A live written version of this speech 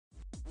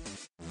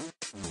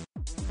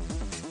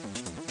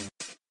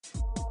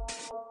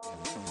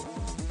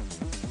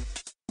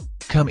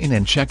come in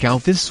and check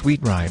out this sweet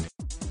ride.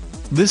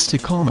 This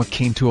Tacoma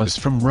came to us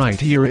from right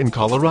here in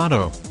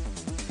Colorado.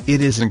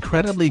 It is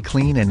incredibly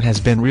clean and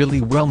has been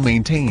really well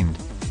maintained.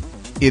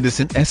 It is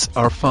an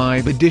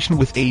SR5 edition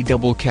with a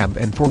double cab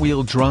and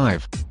four-wheel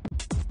drive.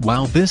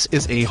 Wow, this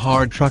is a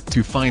hard truck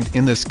to find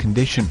in this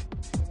condition.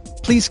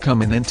 Please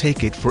come in and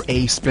take it for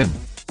a spin.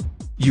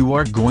 You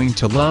are going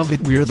to love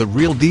it. We're the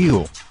real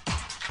deal.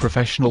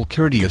 Professional,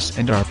 courteous,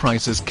 and our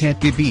prices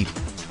can't be beat.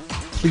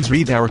 Please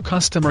read our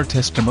customer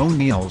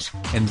testimonials,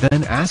 and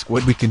then ask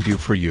what we can do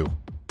for you.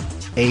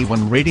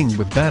 A1 rating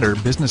with Better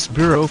Business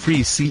Bureau,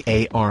 free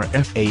CARFAX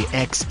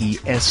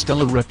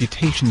stellar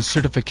reputation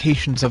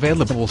certifications,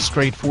 available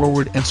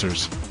straightforward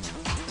answers.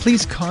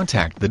 Please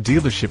contact the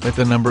dealership at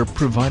the number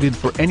provided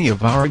for any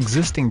of our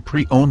existing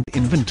pre-owned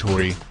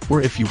inventory,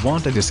 or if you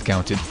want a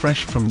discounted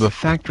fresh from the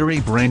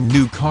factory brand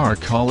new car,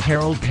 call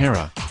Harold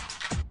Para.